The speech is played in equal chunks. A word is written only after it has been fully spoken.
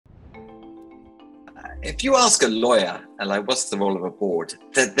If you ask a lawyer, and like, what's the role of a board?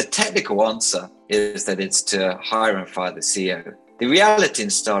 The technical answer is that it's to hire and fire the CEO. The reality in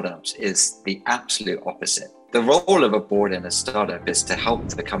startups is the absolute opposite. The role of a board in a startup is to help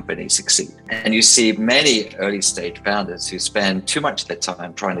the company succeed. And you see many early stage founders who spend too much of their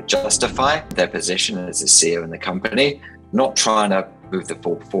time trying to justify their position as a CEO in the company, not trying to move the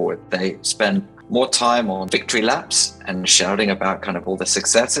ball forward. They spend more time on victory laps and shouting about kind of all the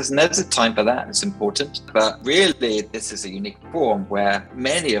successes. And there's a time for that, it's important. But really, this is a unique forum where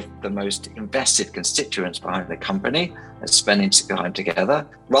many of the most invested constituents behind the company are spending time together.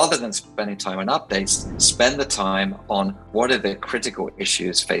 Rather than spending time on updates, spend the time on what are the critical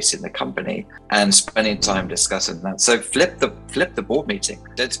issues facing the company and spending time discussing that. So flip the board meeting.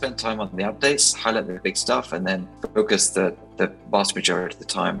 Don't spend time on the updates, highlight the big stuff, and then focus the vast majority of the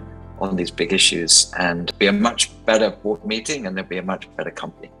time on these big issues, and be a much better board meeting, and there'll be a much better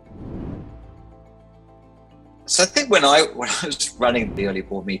company. So I think when I was running the early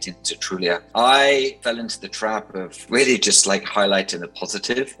board meetings at Trulia, I fell into the trap of really just like highlighting the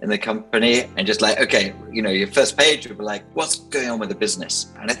positive in the company and just like, okay, your first page would be like, what's going on with the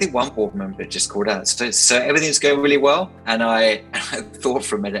business? And I think one board member just called out, so everything's going really well. And I thought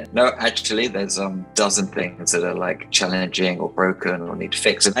for a minute, no, actually there's a dozen things that are like challenging or broken or need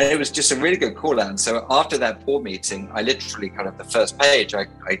fixed. And it was just a really good call out. And so after that board meeting, I literally kind of the first page,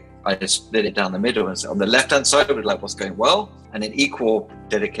 I just split it down the middle, and so on the left-hand side was like what's going well, and in equal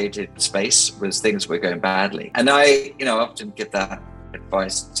dedicated space was things were going badly. And I often give that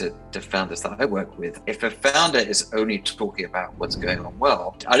advice to founders that I work with. If a founder is only talking about what's going on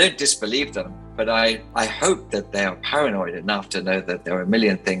well, I don't disbelieve them, but I hope that they are paranoid enough to know that there are a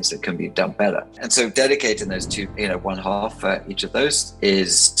million things that can be done better. And so dedicating those two, one half for each of those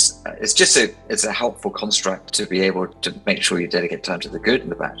is it's a helpful construct to be able to make sure you dedicate time to the good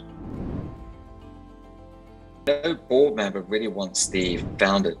and the bad. No board member really wants the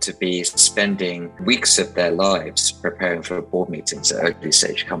founder to be spending weeks of their lives preparing for board meetings at early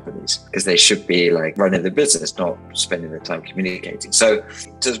stage companies, because they should be like running the business, not spending their time communicating. So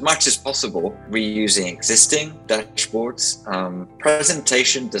as much as possible, reusing existing dashboards.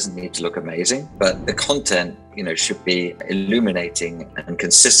 Presentation doesn't need to look amazing, but the content should be illuminating and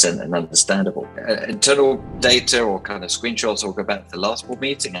consistent and understandable. Internal data or kind of screenshots will go back to the last board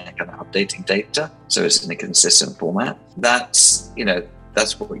meeting and kind of updating data, so it's in a consistent format. That's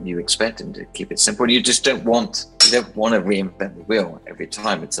what you expect, and to keep it simple. You just don't want to reinvent the wheel every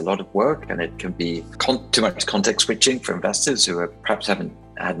time. It's a lot of work, and it can be too much context switching for investors who perhaps haven't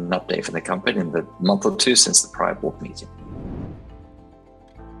had an update from the company in the month or two since the prior board meeting.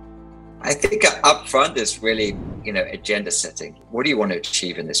 I think up front is really, agenda setting. What do you want to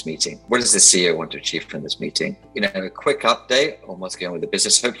achieve in this meeting? What does the CEO want to achieve from this meeting? A quick update on what's going on with the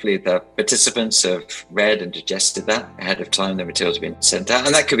business. Hopefully the participants have read and digested that ahead of time the materials have been sent out.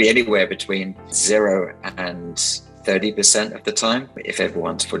 And that could be anywhere between 0 and 30% of the time, if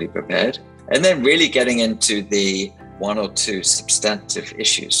everyone's fully prepared. And then really getting into the one or two substantive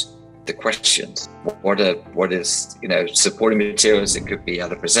issues. The questions, what is supporting materials. It could be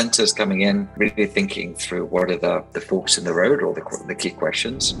other presenters coming in, really thinking through what are the forks in the road or the key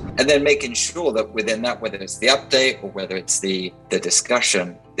questions, and then making sure that within that, whether it's the update or whether it's the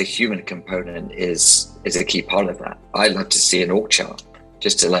discussion, the human component is a key part of that. I'd love to see an org chart,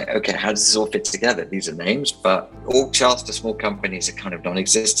 just to okay, how does this all fit together? These are names, but org charts for small companies are kind of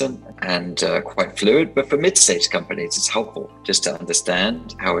non-existent and quite fluid. But for mid-stage companies, it's helpful just to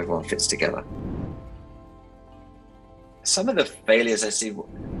understand how everyone fits together. Some of the failures I see,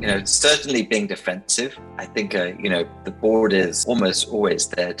 certainly being defensive. I think, the board is almost always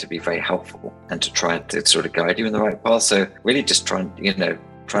there to be very helpful and to try to sort of guide you in the right path. So really just trying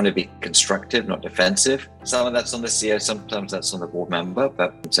to be constructive, not defensive. Some of that's on the CEO, sometimes that's on the board member,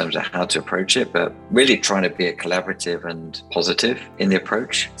 but in terms of how to approach it, but really trying to be a collaborative and positive in the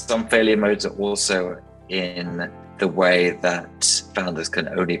approach. Some failure modes are also in the way that founders can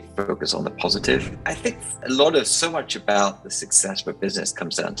only focus on the positive. I think so much about the success of a business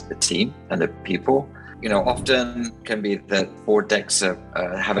comes down to the team and the people. Often can be that board decks have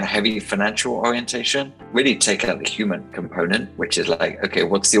a heavy financial orientation. Really take out the human component, which is like, okay,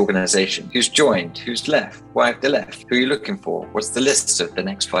 what's the organization? Who's joined? Who's left? Why have they left? Who are you looking for? What's the list of the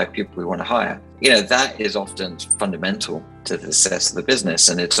next 5 people we want to hire? That is often fundamental to the success of the business,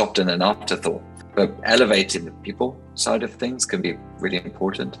 and it's often an afterthought. But elevating the people side of things can be really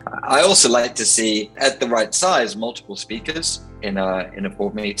important. I also like to see, at the right size, multiple speakers in a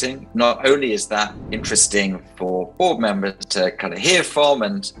board meeting. Not only is that interesting for board members to kind of hear from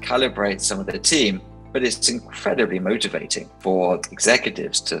and calibrate some of the team, but it's incredibly motivating for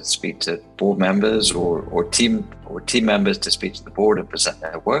executives to speak to board members or team members to speak to the board and present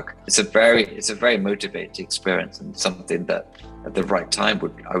their work. It's a very motivating experience, and something that at the right time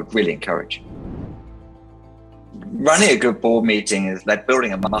I would really encourage. Running a good board meeting is like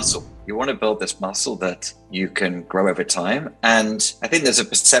building a muscle. You want to build this muscle that you can grow over time. And I think there's a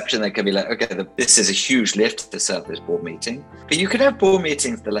perception that can be like, okay, this is a huge lift to set up this board meeting. But you can have board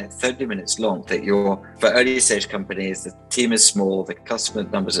meetings that are like 30 minutes long, that for early stage companies, the team is small, the customer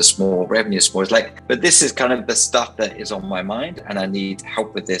numbers are small, revenue is small. It's like, but this is kind of the stuff that is on my mind, and I need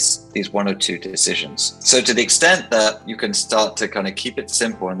help with these one or two decisions. So to the extent that you can start to kind of keep it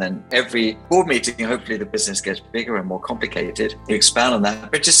simple, and then every board meeting, hopefully the business gets bigger and more complicated, you expand on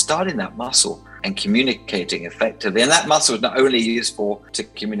that, but just starting that muscle and communicating effectively. And that muscle is not only useful to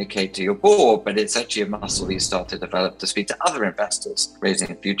communicate to your board, but it's actually a muscle that you start to develop to speak to other investors,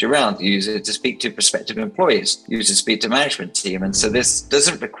 raising future rounds. You use it to speak to prospective employees, you use it to speak to management team. And so this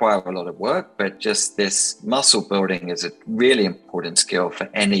doesn't require a lot of work, but just this muscle building is a really important skill for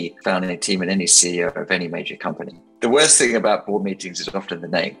any founding team and any CEO of any major company. The worst thing about board meetings is often the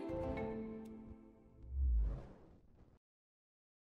name.